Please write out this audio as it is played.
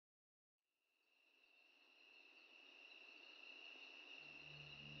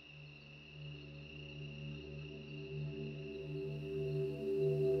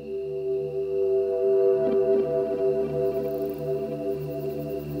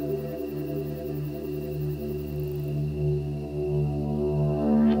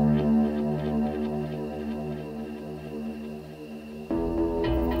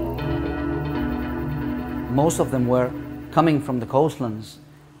Most of them were coming from the coastlands,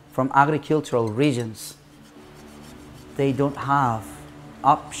 from agricultural regions. They don't have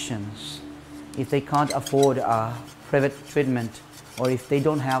options. If they can't afford a private treatment, or if they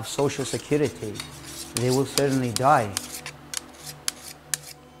don't have social security, they will certainly die.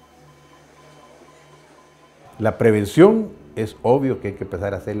 La prevención es obvio que hay que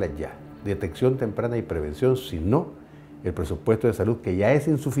empezar a hacerla ya. Detección temprana y prevención, si no, el presupuesto de salud, que ya es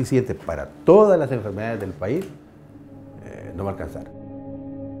insuficiente para todas las enfermedades del país, no va a alcanzar.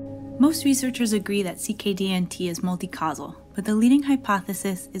 Most researchers agree that CKDnT is multi-causal, but the leading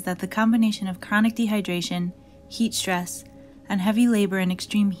hypothesis is that the combination of chronic dehydration, heat stress, and heavy labor in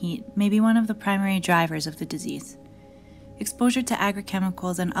extreme heat may be one of the primary drivers of the disease. Exposure to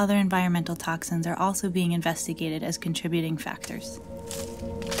agrochemicals and other environmental toxins are also being investigated as contributing factors.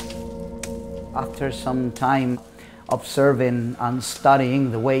 After some time observing and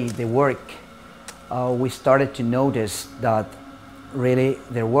studying the way they work, we started to notice that really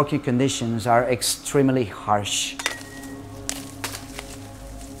their working conditions are extremely harsh.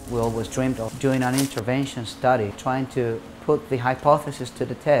 We always dreamed of doing an intervention study, trying to put the hypothesis to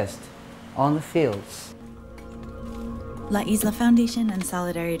the test on the fields. La Isla Foundation and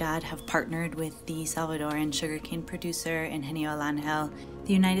Solidaridad have partnered with the Salvadoran sugarcane producer Ingenio El Ángel,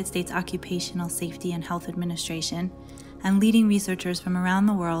 the United States Occupational Safety and Health Administration, and leading researchers from around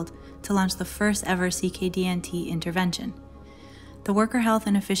the world to launch the first ever CKDnT intervention. The Worker Health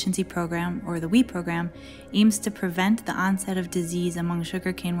and Efficiency Program, or the WE program, aims to prevent the onset of disease among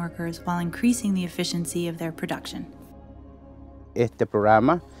sugarcane workers while increasing the efficiency of their production. Este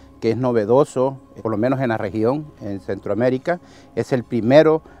programa, que es novedoso, por lo menos en la región, en Centroamérica, es el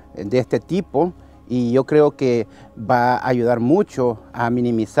primero de este tipo y yo creo que va a ayudar mucho a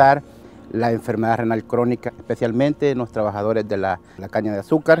minimizar la enfermedad renal crónica, especialmente en los trabajadores de la caña de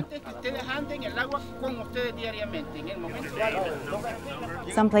azúcar.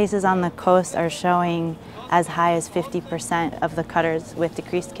 Some places on the coast are showing as high as 50% of the cutters with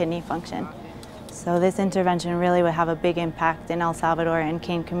decreased kidney function. So this intervention really would have a big impact in El Salvador and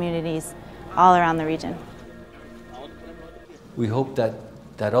cane communities all around the region. We hope that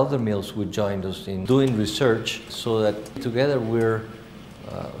other mills would join us in doing research so that together we're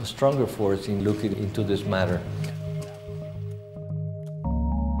a stronger force in looking into this matter.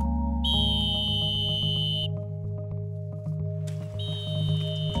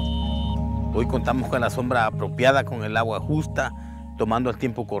 Hoy contamos con la sombra apropiada, con el agua justa, tomando el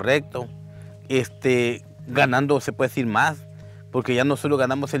tiempo correcto, ganando, se puede decir, más, porque ya no solo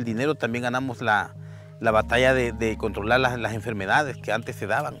ganamos el dinero, también ganamos la batalla de controlar las enfermedades que antes se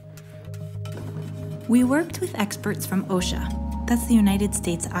daban. We worked with experts from OSHA, that's the United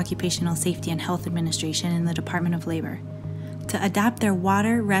States Occupational Safety and Health Administration in the Department of Labor, to adapt their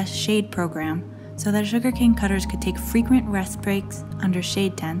water rest shade program so that sugarcane cutters could take frequent rest breaks under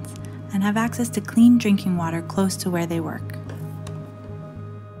shade tents and have access to clean drinking water close to where they work.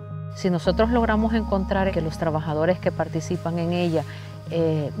 Si nosotros logramos encontrar que los trabajadores que participan en ella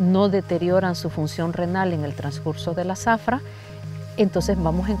no deterioran su función renal en el transcurso de la zafra, entonces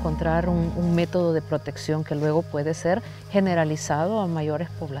vamos a encontrar un método de protección que luego puede ser generalizado a mayores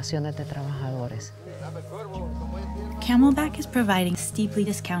poblaciones de trabajadores. Camelback is providing steeply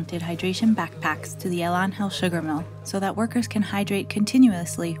discounted hydration backpacks to the El Ángel sugar mill so that workers can hydrate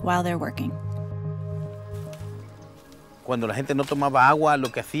continuously while they're working. Cuando la gente no tomaba agua,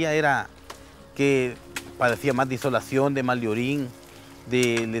 lo que hacía era que padecía más de insolación, de mal de orín,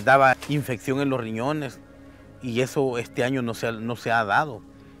 les daba infección en los riñones, y eso este año no se ha dado.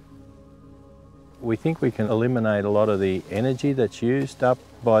 We think we can eliminate a lot of the energy that's used up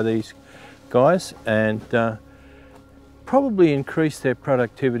by these guys and probably increase their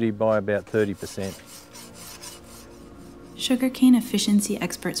productivity by about 30%. Sugarcane efficiency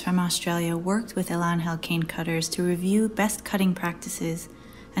experts from Australia worked with El Ángel cane cutters to review best cutting practices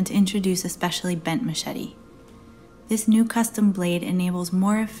and to introduce a specially bent machete. This new custom blade enables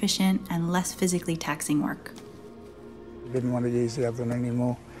more efficient and less physically taxing work. Didn't want to use the other one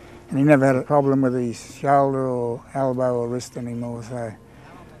anymore. And he never had a problem with his shoulder or elbow or wrist anymore, so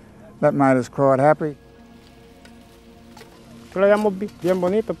that made us quite happy. Lo hallamos bien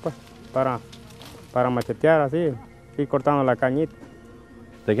bonito, pues, para machetear así, y cortando la cañita.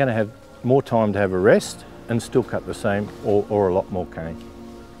 They're going to have more time to have a rest and still cut the same or a lot more cane.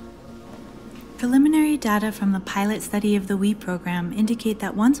 Preliminary data from the pilot study of the WE program indicate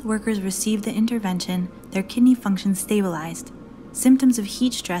that once workers received the intervention, their kidney function stabilized. Symptoms of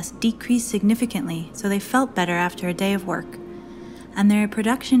heat stress decreased significantly, so they felt better after a day of work. And their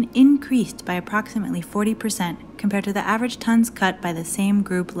production increased by approximately 40% compared to the average tons cut by the same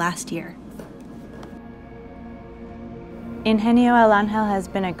group last year. Ingenio El Ángel has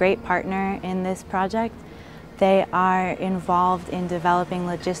been a great partner in this project. They are involved in developing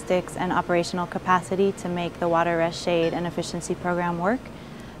logistics and operational capacity to make the water rest shade and efficiency program work,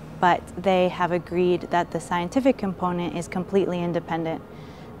 but they have agreed that the scientific component is completely independent.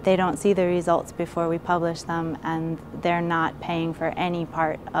 They don't see the results before we publish them, and they're not paying for any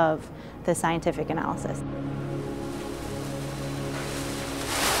part of the scientific analysis.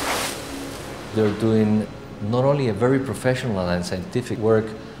 They're doing not only a very professional and scientific work,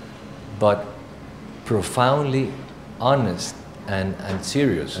 but profoundly honest and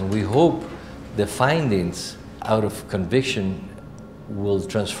serious. And we hope the findings out of conviction will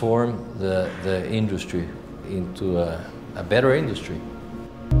transform the industry into a better industry.